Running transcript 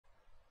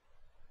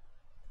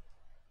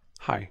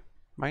Hi,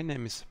 my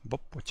name is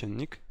Bob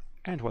Plociennik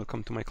and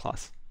welcome to my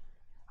class.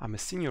 I'm a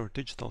senior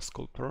digital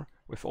sculptor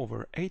with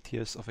over 8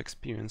 years of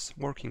experience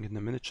working in the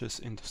miniatures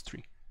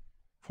industry.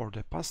 For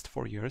the past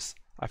 4 years,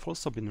 I've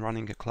also been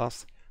running a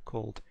class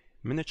called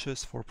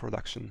Miniatures for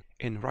Production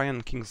in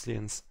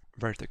Kingslien's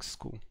Vertex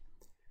School.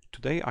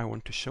 Today I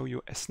want to show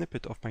you a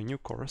snippet of my new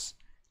course,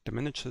 the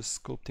Miniatures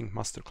Sculpting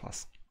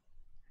Masterclass.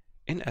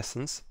 In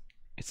essence,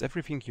 it's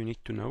everything you need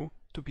to know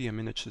to be a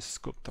miniatures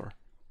sculptor.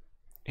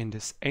 In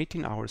this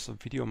 18 hours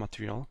of video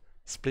material,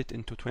 split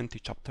into 20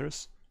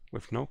 chapters,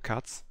 with no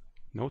cuts,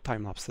 no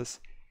time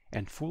lapses,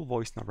 and full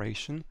voice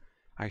narration,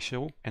 I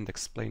show and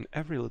explain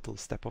every little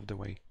step of the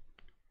way.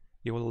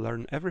 You will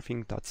learn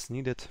everything that's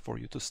needed for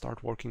you to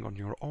start working on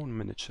your own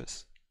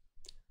miniatures.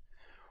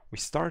 We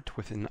start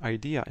with an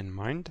idea in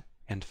mind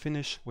and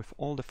finish with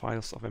all the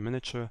files of a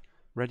miniature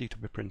ready to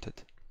be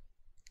printed.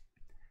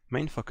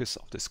 Main focus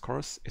of this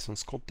course is on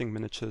sculpting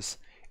miniatures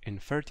in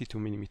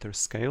 32mm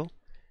scale,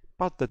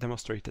 but the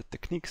demonstrated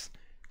techniques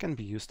can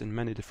be used in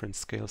many different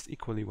scales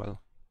equally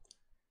well.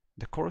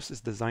 The course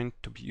is designed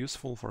to be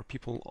useful for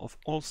people of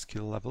all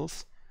skill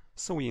levels,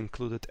 so we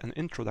included an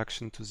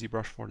introduction to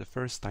ZBrush for the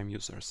first-time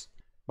users.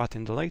 But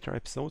in the later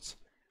episodes,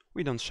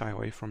 we don't shy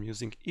away from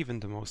using even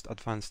the most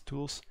advanced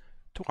tools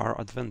to our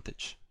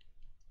advantage.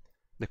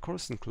 The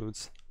course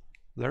includes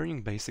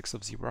learning basics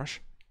of ZBrush,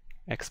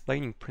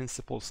 explaining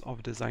principles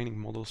of designing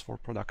models for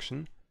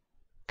production,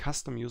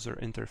 custom user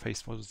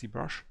interface for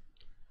ZBrush,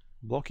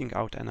 blocking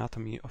out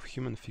anatomy of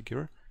human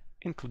figure,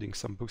 including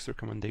some books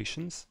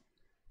recommendations,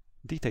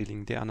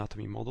 detailing the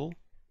anatomy model,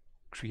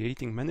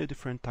 creating many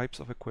different types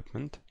of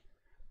equipment,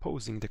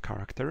 posing the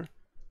character,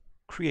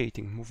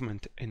 creating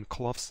movement in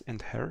cloths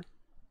and hair,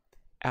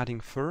 adding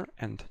fur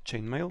and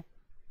chainmail,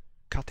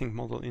 cutting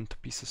model into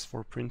pieces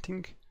for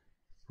printing,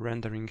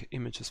 rendering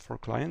images for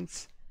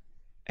clients,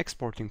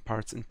 exporting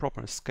parts in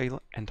proper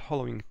scale and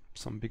hollowing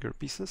some bigger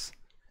pieces,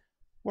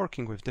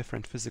 working with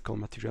different physical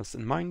materials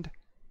in mind,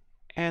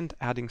 and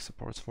adding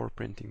supports for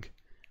printing,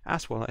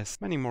 as well as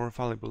many more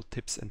valuable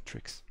tips and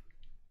tricks.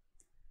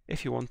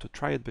 If you want to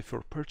try it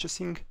before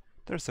purchasing,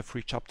 there's a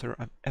free chapter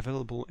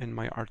available in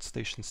my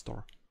ArtStation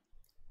store.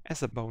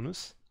 As a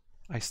bonus,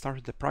 I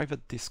started a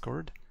private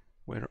Discord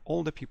where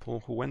all the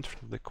people who went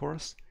through the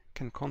course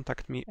can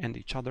contact me and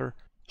each other,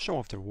 show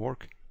off their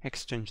work,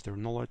 exchange their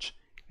knowledge,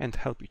 and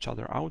help each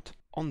other out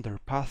on their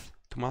path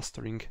to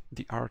mastering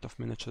the art of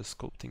miniature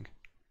sculpting.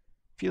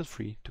 Feel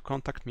free to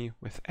contact me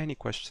with any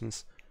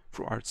questions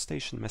through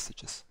ArtStation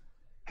messages.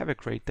 Have a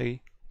great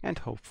day and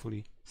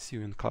hopefully see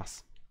you in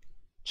class.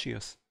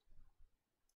 Cheers!